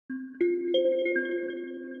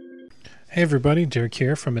Hey everybody, Derek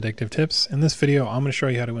here from Addictive Tips. In this video, I'm going to show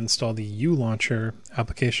you how to install the ULauncher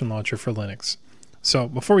application launcher for Linux. So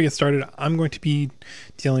before we get started, I'm going to be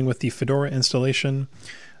dealing with the Fedora installation,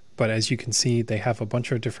 but as you can see, they have a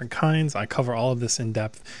bunch of different kinds. I cover all of this in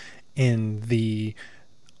depth in the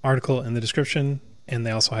article in the description, and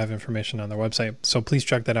they also have information on their website. So please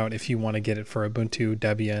check that out if you want to get it for Ubuntu,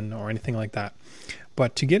 Debian, or anything like that.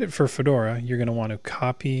 But to get it for Fedora, you're going to want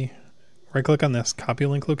to right-click on this, copy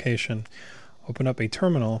link location, open up a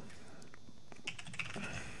terminal,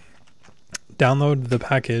 download the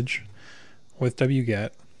package with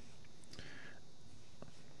wget,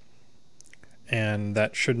 and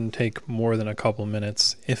that shouldn't take more than a couple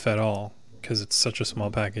minutes, if at all, because it's such a small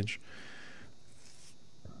package.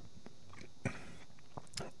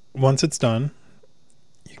 Once it's done,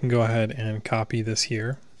 you can go ahead and copy this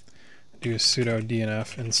here, do sudo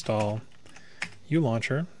dnf install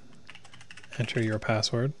ULauncher, enter your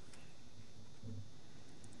password,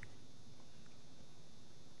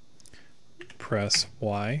 press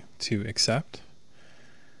Y to accept,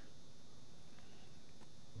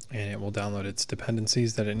 and it will download its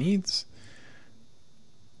dependencies that it needs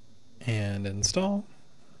and install.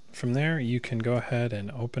 From there, you can go ahead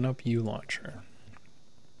and open up ULauncher.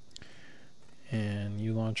 And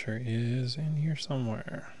ULauncher is in here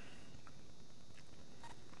somewhere.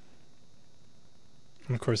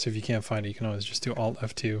 And of course, if you can't find it, you can always just do Alt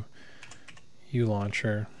F2,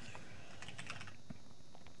 ULauncher,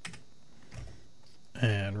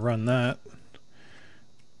 and run that.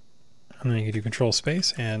 And then you can do Control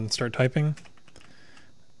Space and start typing,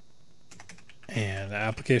 and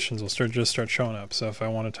applications will just start showing up. So if I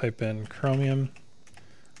want to type in Chromium,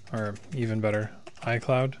 or even better,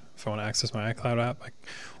 iCloud, if I want to access my iCloud app, or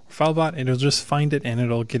FileBot, it'll just find it and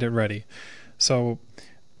it'll get it ready. So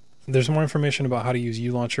there's more information about how to use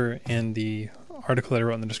ULauncher in the article that I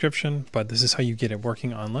wrote in the description, but this is how you get it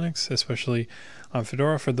working on Linux, especially on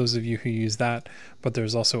Fedora for those of you who use that, but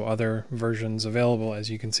there's also other versions available,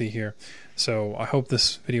 as you can see here. So I hope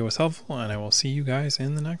this video was helpful, and I will see you guys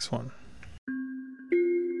in the next one.